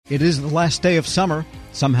It is the last day of summer.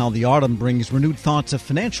 Somehow the autumn brings renewed thoughts of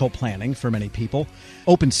financial planning for many people.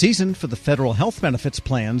 Open season for the federal health benefits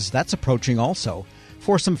plans, that's approaching also.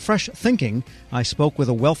 For some fresh thinking, I spoke with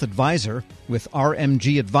a wealth advisor with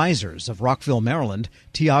RMG Advisors of Rockville, Maryland,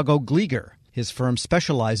 Tiago Glieger. His firm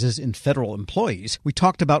specializes in federal employees. We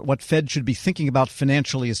talked about what Fed should be thinking about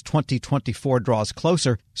financially as 2024 draws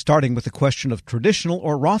closer, starting with the question of traditional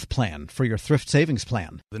or Roth plan for your thrift savings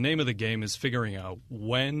plan. The name of the game is figuring out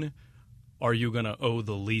when are you going to owe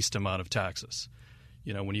the least amount of taxes.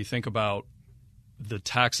 You know, when you think about the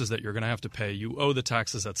taxes that you're going to have to pay, you owe the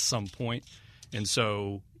taxes at some point. And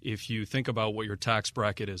so if you think about what your tax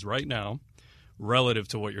bracket is right now relative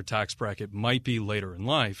to what your tax bracket might be later in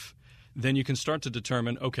life, then you can start to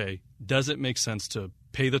determine, okay, does it make sense to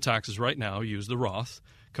pay the taxes right now, use the Roth,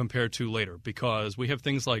 compared to later? Because we have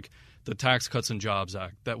things like the Tax Cuts and Jobs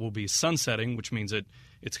Act that will be sunsetting, which means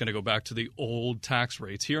it's going to go back to the old tax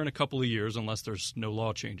rates here in a couple of years unless there's no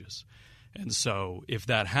law changes. And so if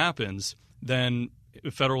that happens, then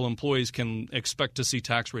federal employees can expect to see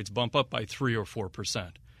tax rates bump up by 3 or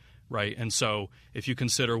 4%. Right. And so if you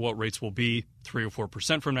consider what rates will be 3 or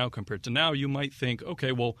 4% from now compared to now, you might think,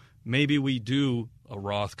 okay, well, maybe we do a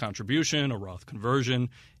Roth contribution, a Roth conversion.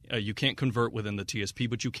 You can't convert within the TSP,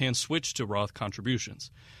 but you can switch to Roth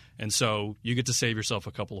contributions. And so you get to save yourself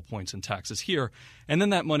a couple of points in taxes here. And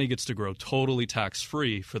then that money gets to grow totally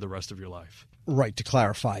tax-free for the rest of your life. Right. To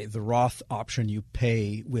clarify, the Roth option you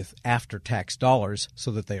pay with after-tax dollars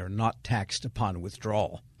so that they are not taxed upon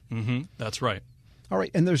withdrawal. That's right. All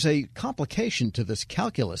right, and there's a complication to this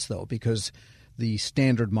calculus, though, because the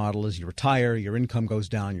standard model is you retire, your income goes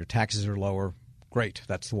down, your taxes are lower. Great,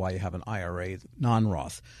 that's why you have an IRA,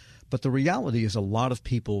 non-Roth. But the reality is a lot of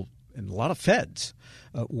people and a lot of feds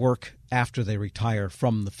work after they retire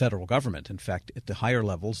from the federal government. In fact, at the higher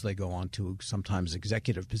levels, they go on to sometimes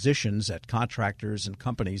executive positions at contractors and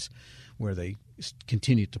companies where they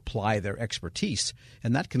continue to ply their expertise.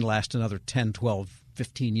 And that can last another 10, 12,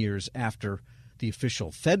 15 years after the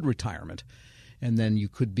official Fed retirement, and then you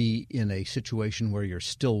could be in a situation where you're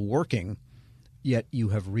still working, yet you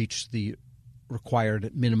have reached the required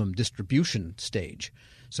minimum distribution stage.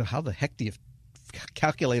 So how the heck do you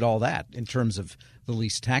calculate all that in terms of the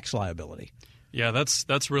least tax liability? Yeah,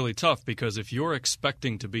 that's really tough, because if you're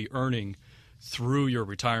expecting to be earning through your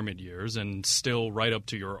retirement years and still right up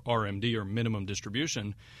to your RMD or minimum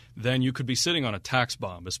distribution, then you could be sitting on a tax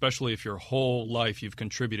bomb, especially if your whole life you've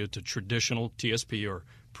contributed to traditional TSP or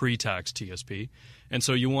pre-tax TSP. And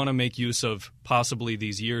so you want to make use of possibly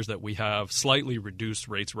these years that we have slightly reduced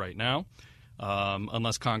rates right now,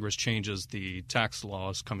 unless Congress changes the tax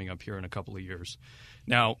laws coming up here in a couple of years.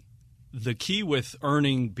 Now, the key with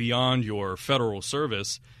earning beyond your federal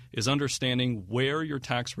service is understanding where your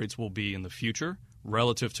tax rates will be in the future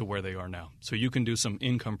relative to where they are now. So you can do some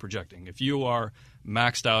income projecting. If you are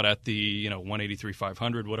maxed out at the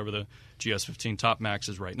 183,500, whatever the GS-15 top max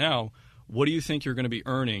is right now, what do you think you're going to be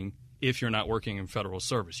earning if you're not working in federal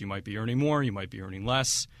service? You might be earning more, you might be earning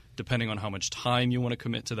less, depending on how much time you want to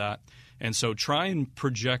commit to that. And so try and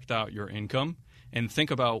project out your income and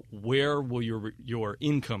think about where will your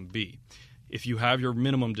income be. If you have your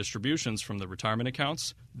minimum distributions from the retirement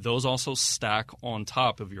accounts, those also stack on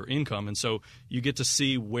top of your income. And so you get to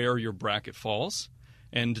see where your bracket falls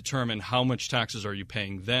and determine how much taxes are you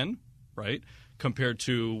paying then, right, compared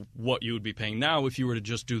to what you would be paying now if you were to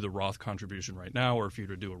just do the Roth contribution right now or if you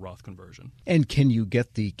were to do a Roth conversion. And can you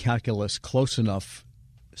get the calculus close enough,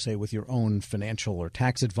 say, with your own financial or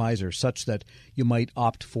tax advisor, such that you might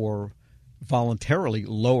opt for voluntarily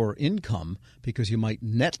lower income because you might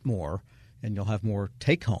net more and you'll have more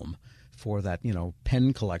take-home for that,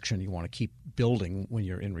 pen collection you want to keep building when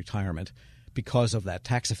you're in retirement because of that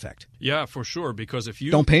tax effect? Yeah, for sure, because if you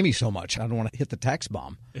don't pay me so much, I don't want to hit the tax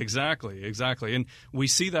bomb. Exactly. And we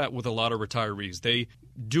see that with a lot of retirees. They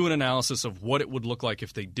do an analysis of what it would look like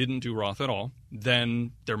if they didn't do Roth at all.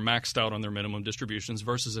 Then they're maxed out on their minimum distributions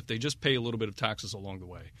versus if they just pay a little bit of taxes along the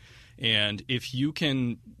way. And if you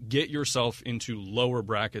can get yourself into lower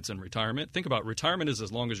brackets in retirement, think about retirement is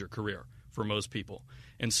as long as your career for most people.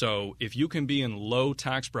 And so if you can be in low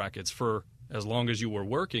tax brackets for as long as you were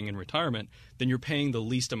working in retirement, then you're paying the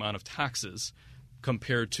least amount of taxes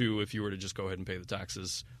compared to if you were to just go ahead and pay the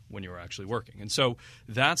taxes when you were actually working. And so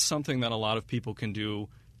that's something that a lot of people can do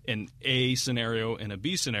in A scenario and a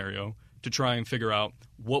B scenario to try and figure out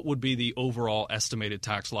what would be the overall estimated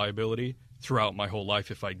tax liability throughout my whole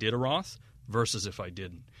life if I did a Roth versus if I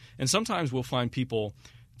didn't. And sometimes we'll find people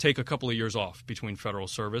take a couple of years off between federal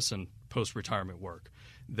service and post-retirement work.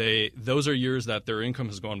 Those are years that their income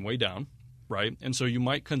has gone way down, right? And so you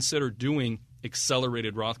might consider doing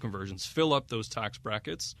accelerated Roth conversions, fill up those tax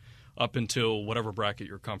brackets up until whatever bracket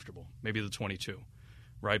you're comfortable, maybe the 22,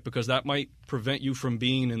 right? Because that might prevent you from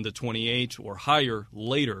being in the 28 or higher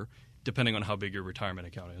later, depending on how big your retirement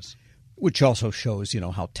account is. Which also shows,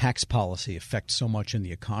 how tax policy affects so much in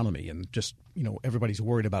the economy. And just, everybody's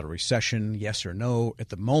worried about a recession, yes or no, at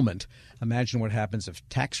the moment. Imagine what happens if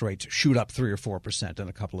tax rates shoot up 3 or 4% in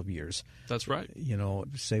a couple of years. That's right.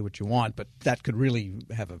 Say what you want, but that could really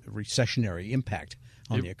have a recessionary impact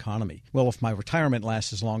on the economy. Well, if my retirement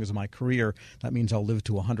lasts as long as my career, that means I'll live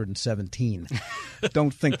to 117.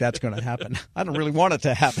 Don't think that's going to happen. I don't really want it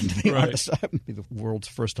to happen, to be honest. I would be the world's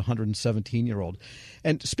first 117-year-old.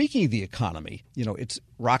 And speaking of the economy, it's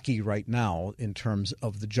rocky right now in terms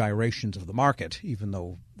of the gyrations of the market, even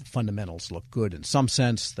though the fundamentals look good in some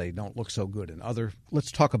sense, they don't look so good in other.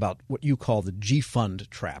 Let's talk about what you call the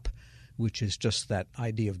G-fund trap, which is just that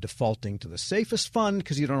idea of defaulting to the safest fund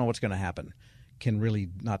because you don't know what's going to happen. Can really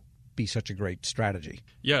not be such a great strategy.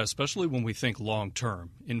 Yeah, especially when we think long term.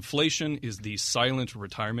 Inflation is the silent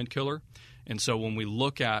retirement killer. And so when we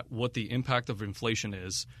look at what the impact of inflation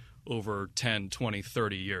is over 10, 20,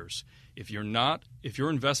 30 years, if your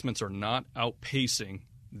investments are not outpacing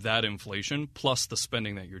that inflation plus the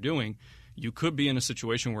spending that you're doing, you could be in a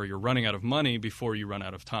situation where you're running out of money before you run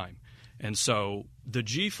out of time. And so the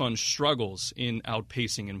G-fund struggles in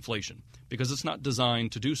outpacing inflation because it's not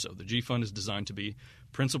designed to do so. The G-fund is designed to be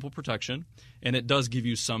principal protection, and it does give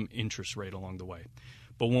you some interest rate along the way.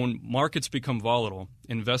 But when markets become volatile,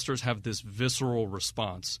 investors have this visceral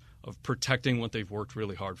response of protecting what they've worked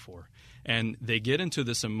really hard for. And they get into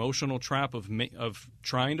this emotional trap of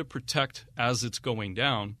trying to protect as it's going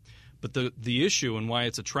down. But the issue and why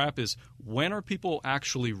it's a trap is, when are people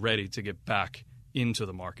actually ready to get back into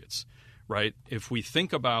the markets? Right? If we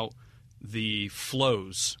think about the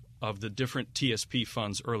flows of the different TSP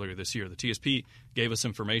funds earlier this year, the TSP gave us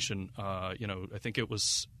information, I think it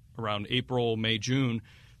was around April, May, June,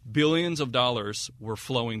 billions of dollars were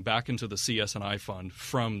flowing back into the CS&I fund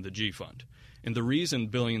from the G fund. And the reason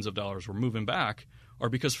billions of dollars were moving back are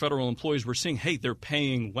because federal employees were seeing, hey, they're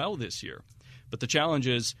paying well this year. But the challenge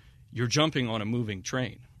is, you're jumping on a moving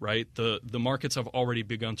train, right? The markets have already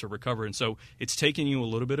begun to recover. And so it's taking you a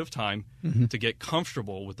little bit of time to get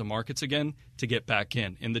comfortable with the markets again, to get back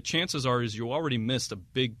in. And the chances are is you already missed a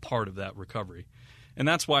big part of that recovery. And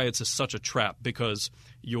that's why it's such a trap, because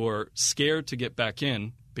you're scared to get back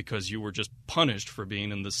in because you were just punished for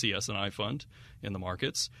being in the CS&I fund in the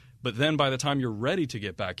markets. But then by the time you're ready to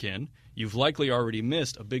get back in, you've likely already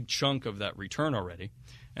missed a big chunk of that return already.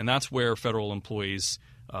 And that's where federal employees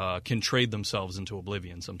can trade themselves into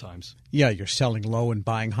oblivion sometimes. Yeah, you're selling low and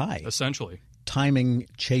buying high. Essentially. Timing,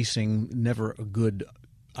 chasing, never a good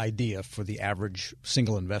idea for the average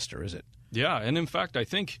single investor, is it? Yeah, and in fact, I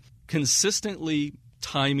think consistently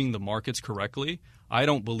timing the markets correctly, I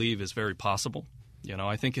don't believe is very possible.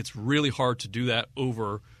 I think it's really hard to do that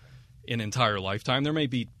over an entire lifetime. There may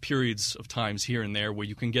be periods of times here and there where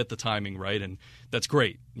you can get the timing right, and that's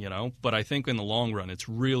great, But I think in the long run, it's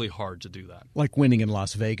really hard to do that. Like winning in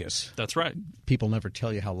Las Vegas. That's right. People never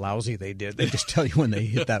tell you how lousy they did. They just tell you when they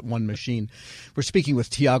hit that one machine. We're speaking with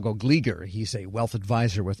Tiago Glieger. He's a wealth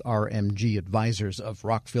advisor with RMG Advisors of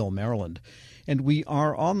Rockville, Maryland. And we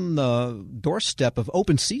are on the doorstep of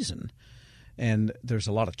open season. And there's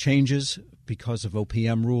a lot of changes because of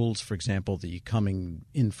OPM rules. For example, the coming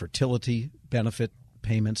infertility benefit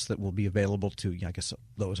payments that will be available to, I guess,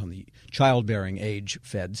 those on the childbearing age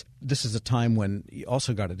feds. This is a time when you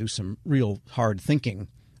also got to do some real hard thinking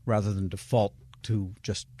rather than default to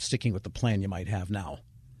just sticking with the plan you might have now.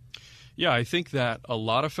 Yeah, I think that a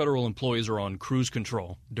lot of federal employees are on cruise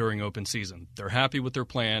control during open season. They're happy with their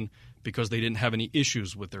plan because they didn't have any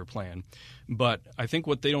issues with their plan. But I think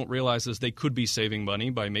what they don't realize is they could be saving money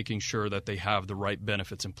by making sure that they have the right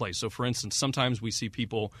benefits in place. So, for instance, sometimes we see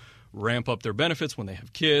people ramp up their benefits when they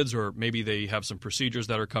have kids, or maybe they have some procedures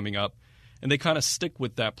that are coming up, and they kind of stick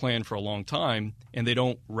with that plan for a long time, and they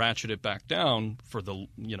don't ratchet it back down for the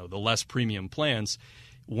less premium plans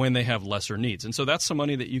when they have lesser needs. And so that's some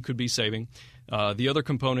money that you could be saving. The other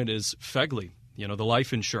component is FEGLI, the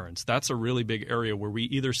life insurance. That's a really big area where we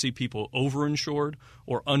either see people overinsured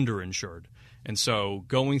or underinsured. And so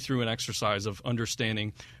going through an exercise of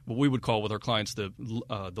understanding what we would call with our clients the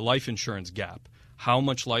life insurance gap, how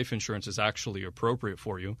much life insurance is actually appropriate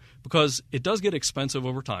for you, because it does get expensive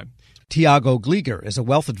over time. Tiago Glieger is a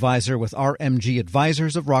wealth advisor with RMG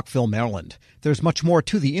Advisors of Rockville, Maryland. There's much more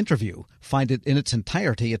to the interview. Find it in its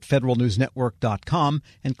entirety at federalnewsnetwork.com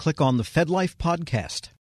and click on the FedLife podcast.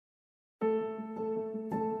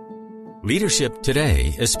 Leadership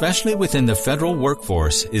today, especially within the federal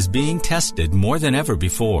workforce, is being tested more than ever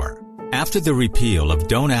before. After the repeal of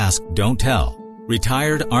Don't Ask, Don't Tell,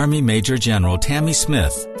 retired Army Major General Tammy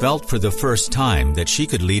Smith felt for the first time that she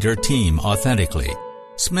could lead her team authentically.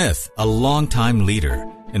 Smith, a longtime leader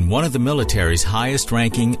and one of the military's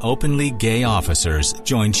highest-ranking openly gay officers,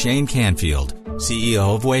 joined Shane Canfield,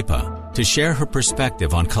 CEO of WEPA, to share her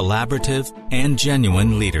perspective on collaborative and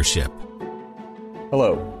genuine leadership.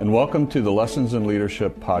 Hello, and welcome to the Lessons in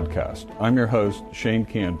Leadership podcast. I'm your host, Shane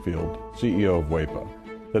Canfield, CEO of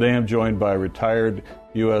WEPA. Today I'm joined by retired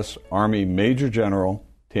U.S. Army Major General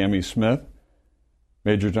Tammy Smith.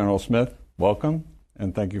 Major General Smith, welcome,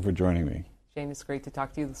 and thank you for joining me. Shane, it's great to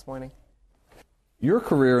talk to you this morning. Your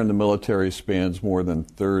career in the military spans more than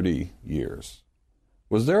 30 years.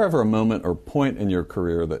 Was there ever a moment or point in your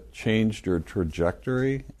career that changed your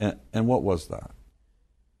trajectory, and what was that?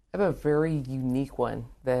 I have a very unique one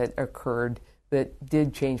that occurred that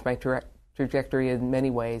did change my trajectory in many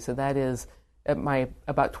ways, and that is at my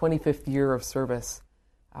about 25th year of service.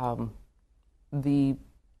 The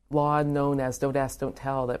law known as Don't Ask, Don't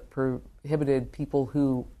Tell that prohibited people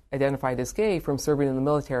who identified as gay from serving in the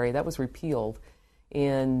military, that was repealed,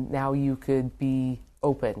 and now you could be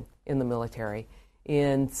open in the military.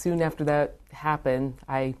 And soon after that happened,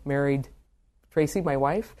 I married Tracy, my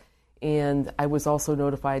wife, and I was also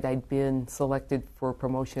notified I'd been selected for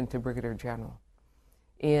promotion to Brigadier General.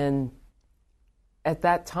 And at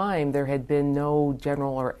that time, there had been no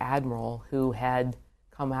general or admiral who had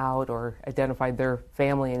come out or identified their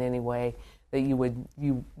family in any way that you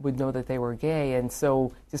would know that they were gay. And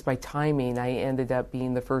so just by timing, I ended up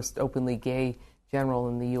being the first openly gay general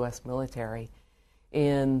in the U.S. military.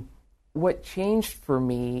 And what changed for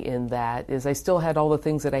me in that is I still had all the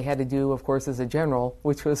things that I had to do, of course, as a general,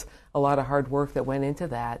 which was a lot of hard work that went into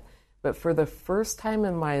that. But for the first time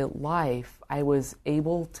in my life, I was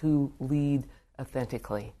able to lead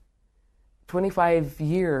authentically. 25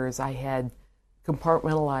 years, I had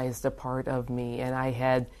compartmentalized a part of me, and I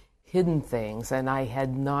had hidden things, and I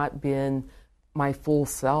had not been my full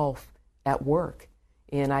self at work,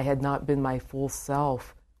 and I had not been my full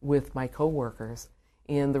self with my coworkers.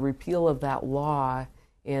 And the repeal of that law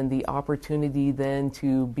and the opportunity then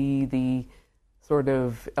to be the sort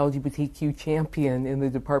of LGBTQ champion in the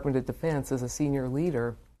Department of Defense as a senior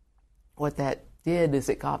leader, what that did is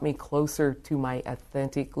it got me closer to my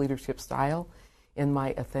authentic leadership style and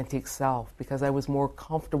my authentic self, because I was more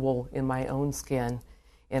comfortable in my own skin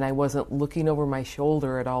and I wasn't looking over my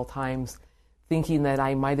shoulder at all times thinking that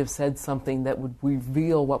I might have said something that would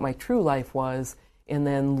reveal what my true life was and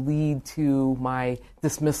then lead to my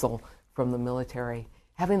dismissal from the military.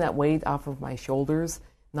 Having that weight off of my shoulders,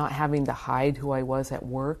 not having to hide who I was at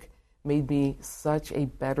work, made me such a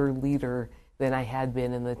better leader than I had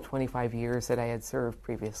been in the 25 years that I had served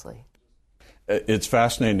previously. It's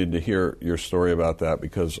fascinating to hear your story about that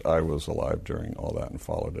because I was alive during all that and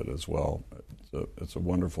followed it as well. It's a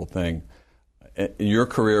wonderful thing. Your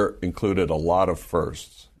career included a lot of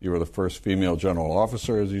firsts. You were the first female general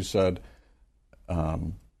officer, as you said,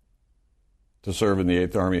 to serve in the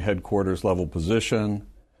 8th Army headquarters level position.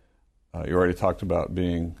 You already talked about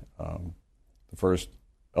being the first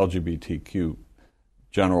LGBTQ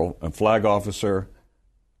general and flag officer.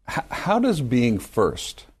 How does being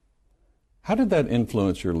first, how did that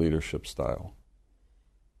influence your leadership style?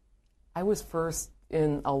 I was first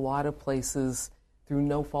in a lot of places through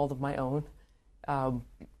no fault of my own,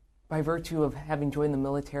 by virtue of having joined the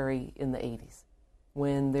military in the 80s,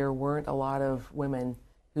 when there weren't a lot of women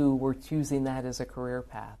who were choosing that as a career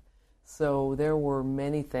path. So there were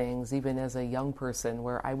many things, even as a young person,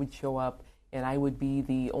 where I would show up and I would be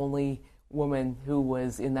the only woman who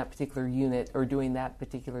was in that particular unit or doing that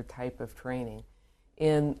particular type of training.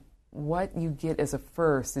 And what you get as a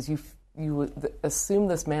first is you assume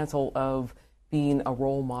this mantle of being a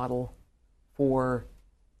role model for,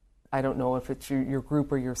 I don't know if it's your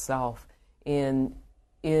group or yourself. And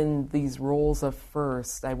in these roles of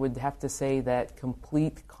first, I would have to say that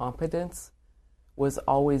complete competence was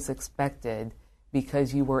always expected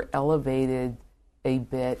because you were elevated a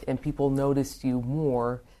bit and people noticed you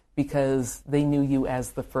more because they knew you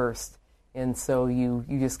as the first. And so you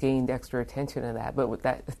just gained extra attention in that. But with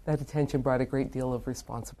that attention brought a great deal of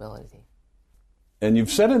responsibility. And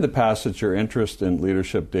you've said in the past that your interest in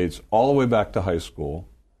leadership dates all the way back to high school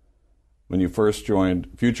when you first joined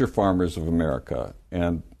Future Farmers of America.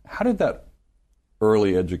 And how did that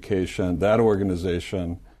early education, that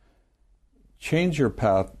organization, change your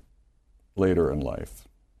path later in life?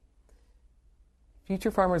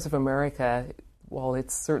 Future Farmers of America, well,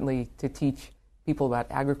 it's certainly to teach people about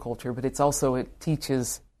agriculture, but it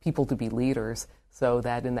teaches people to be leaders, so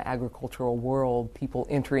that in the agricultural world, people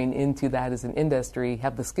entering into that as an industry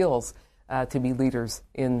have the skills to be leaders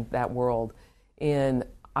in that world. And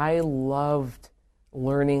I loved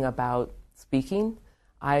learning about speaking.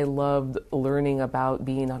 I loved learning about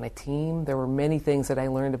being on a team. There were many things that I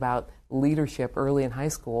learned about leadership early in high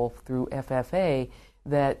school through FFA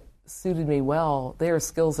that suited me well. They are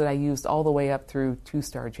skills that I used all the way up through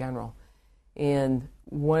 2-star general. And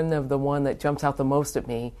one that jumps out the most at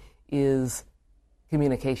me is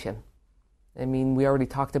communication. I mean, we already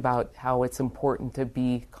talked about how it's important to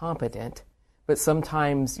be competent, but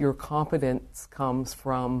sometimes your competence comes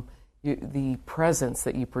from the presence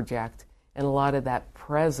that you project, and a lot of that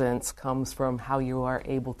presence comes from how you are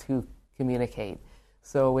able to communicate.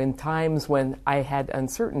 So in times when I had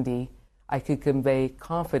uncertainty, I could convey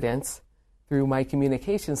confidence through my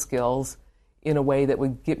communication skills in a way that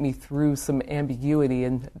would get me through some ambiguity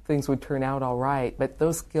and things would turn out all right. But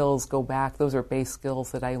those skills go back, those are base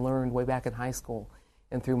skills that I learned way back in high school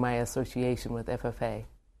and through my association with FFA.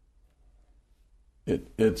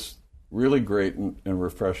 It's really great and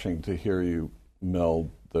refreshing to hear you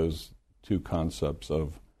meld those two concepts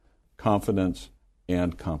of confidence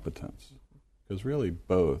and competence, because really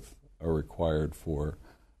both are required for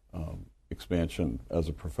expansion as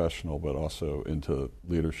a professional, but also into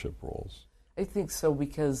leadership roles. I think so,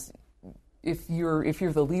 because if you're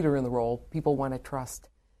the leader in the role, people want to trust,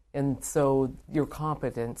 and so your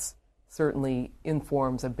competence certainly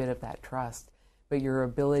informs a bit of that trust. But your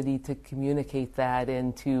ability to communicate that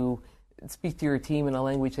and to speak to your team in a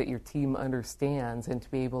language that your team understands and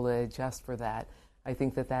to be able to adjust for that, I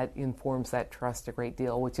think that informs that trust a great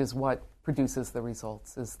deal, which is what produces the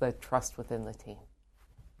results, is the trust within the team.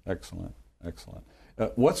 Excellent, excellent.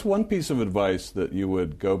 What's one piece of advice that you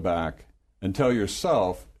would go back and tell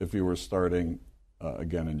yourself if you were starting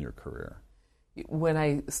again in your career? When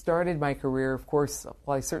I started my career, of course,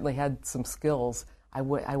 while I certainly had some skills, I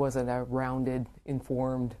wasn't a rounded,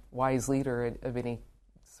 informed, wise leader of any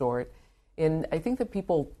sort. And I think that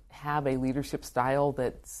people have a leadership style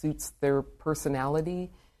that suits their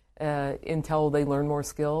personality until they learn more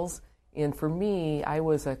skills. And for me, I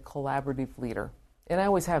was a collaborative leader. And I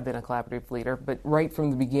always have been a collaborative leader, but right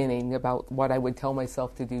from the beginning about what I would tell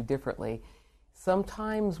myself to do differently.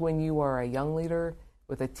 Sometimes when you are a young leader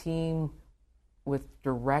with a team with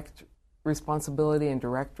direct responsibility and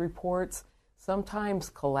direct reports, sometimes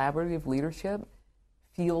collaborative leadership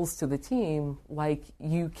feels to the team like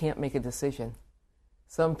you can't make a decision.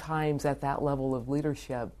 Sometimes at that level of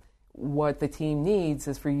leadership, what the team needs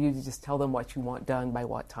is for you to just tell them what you want done by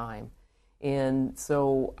what time. And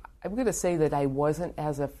so I'm going to say that I wasn't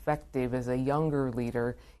as effective as a younger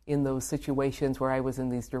leader in those situations where I was in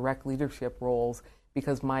these direct leadership roles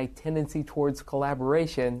because my tendency towards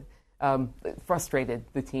collaboration frustrated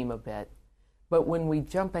the team a bit. But when we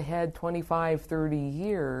jump ahead 25, 30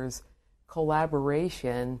 years,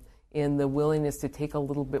 collaboration and the willingness to take a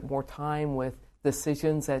little bit more time with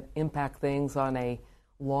decisions that impact things on a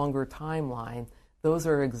longer timeline, those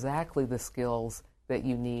are exactly the skills that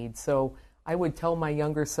you need. So I would tell my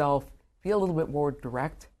younger self, be a little bit more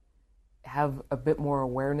direct, have a bit more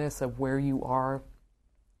awareness of where you are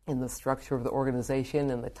in the structure of the organization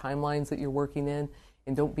and the timelines that you're working in,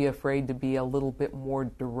 and don't be afraid to be a little bit more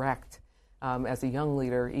direct as a young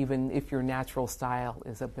leader, even if your natural style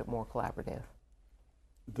is a bit more collaborative.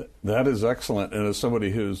 That is excellent. And as somebody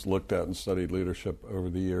who's looked at and studied leadership over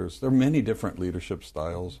the years, there are many different leadership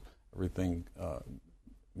styles,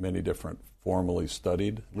 many different formally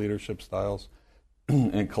studied leadership styles,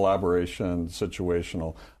 and collaboration,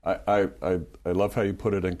 situational. I love how you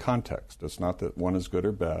put it in context. It's not that one is good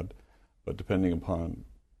or bad, but depending upon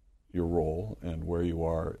your role and where you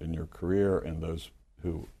are in your career and those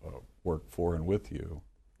who work for and with you,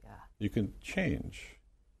 you can change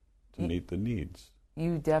to meet the needs.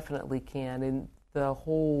 You definitely can, and the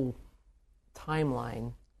whole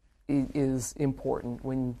timeline is important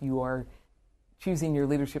when you are choosing your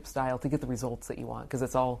leadership style to get the results that you want, because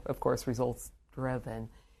it's all, of course, results driven.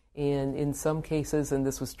 And in some cases, and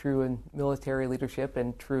this was true in military leadership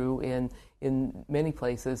and true in many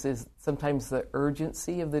places, is sometimes the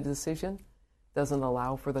urgency of the decision doesn't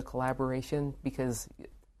allow for the collaboration because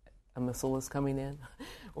a missile is coming in,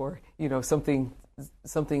 or something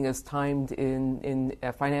is timed in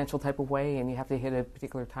a financial type of way, and you have to hit a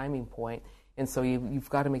particular timing point, and so you've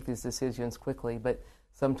got to make these decisions quickly. But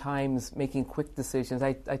sometimes making quick decisions,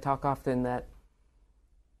 I talk often that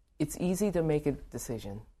it's easy to make a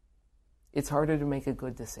decision. It's harder to make a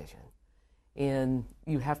good decision. And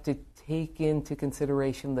you have to take into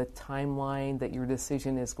consideration the timeline that your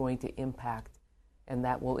decision is going to impact and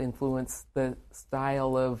that will influence the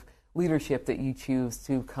style of leadership that you choose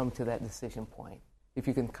to come to that decision point, if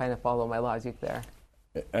you can kind of follow my logic there.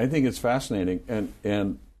 I think it's fascinating,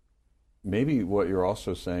 and maybe what you're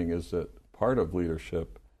also saying is that part of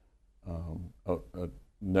leadership, a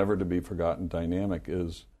never to be forgotten dynamic,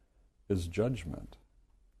 is judgment.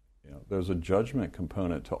 There's a judgment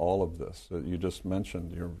component to all of this that you just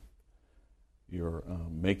mentioned. You're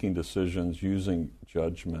making decisions using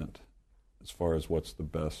judgment as far as what's the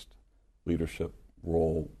best leadership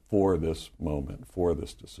role for this moment, for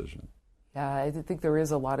this decision. Yeah, I think there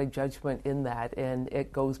is a lot of judgment in that, and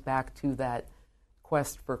it goes back to that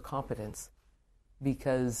quest for competence,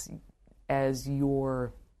 because as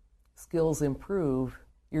your skills improve,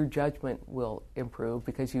 your judgment will improve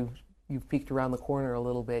because you've peeked around the corner a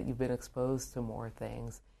little bit, you've been exposed to more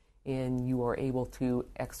things, and you are able to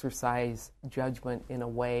exercise judgment in a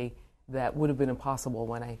way that would have been impossible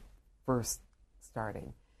when I first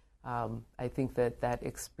started. I think that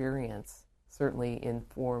experience certainly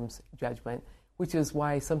informs judgment, which is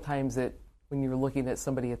why sometimes when you're looking at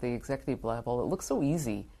somebody at the executive level, it looks so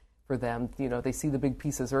easy for them. They see the big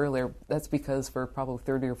pieces earlier. That's because for probably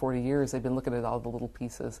 30 or 40 years, they've been looking at all the little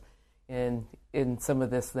pieces. And in some of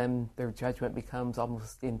this, then their judgment becomes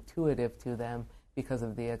almost intuitive to them because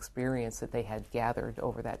of the experience that they had gathered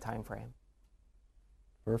over that time frame.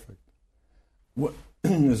 Perfect.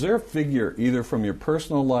 Is there a figure, either from your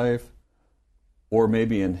personal life or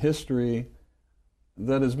maybe in history,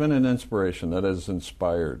 that has been an inspiration, that has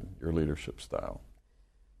inspired your leadership style?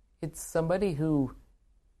 It's somebody who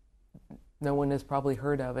no one has probably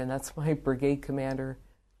heard of, and that's my brigade commander,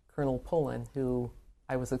 Colonel Pullen, who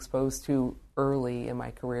I was exposed to early in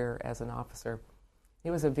my career as an officer. He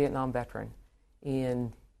was a Vietnam veteran,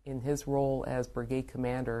 and in his role as brigade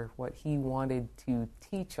commander, what he wanted to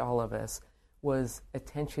teach all of us was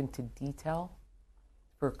attention to detail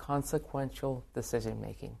for consequential decision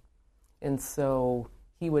making. And so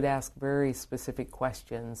he would ask very specific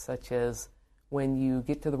questions, such as, when you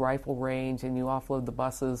get to the rifle range and you offload the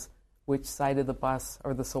buses, which side of the bus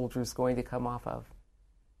are the soldiers going to come off of?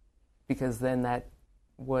 Because then that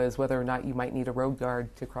was whether or not you might need a road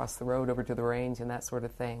guard to cross the road over to the range and that sort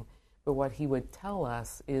of thing. But what he would tell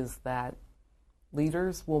us is that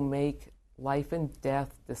leaders will make life and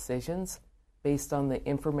death decisions based on the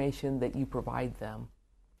information that you provide them.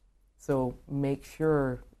 So make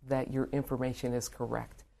sure that your information is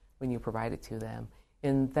correct when you provide it to them.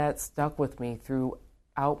 And that stuck with me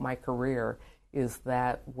throughout my career, is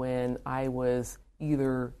that when I was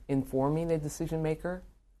either informing a decision maker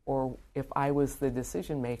or if I was the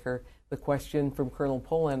decision maker, the question from Colonel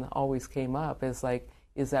Pullen always came up is like,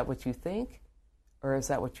 is that what you think or is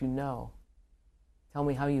that what you know? Tell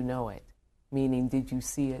me how you know it. Meaning, did you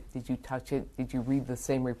see it? Did you touch it? Did you read the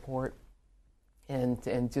same report?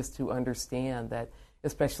 And just to understand that,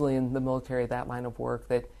 especially in the military, that line of work,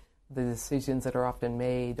 that the decisions that are often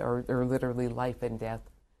made are literally life and death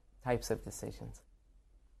types of decisions.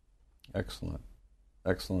 Excellent.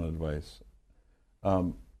 Excellent advice.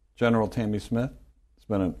 General Tammy Smith, it's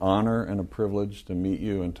been an honor and a privilege to meet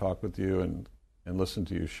you and talk with you and listen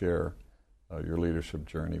to you share your leadership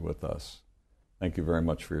journey with us. Thank you very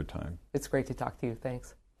much for your time. It's great to talk to you.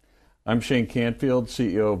 Thanks. I'm Shane Canfield,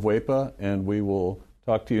 CEO of WEPA, and we will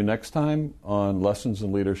talk to you next time on Lessons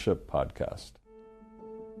in Leadership podcast.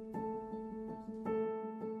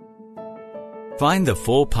 Find the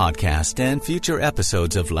full podcast and future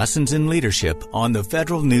episodes of Lessons in Leadership on the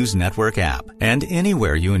Federal News Network app and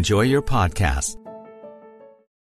anywhere you enjoy your podcasts.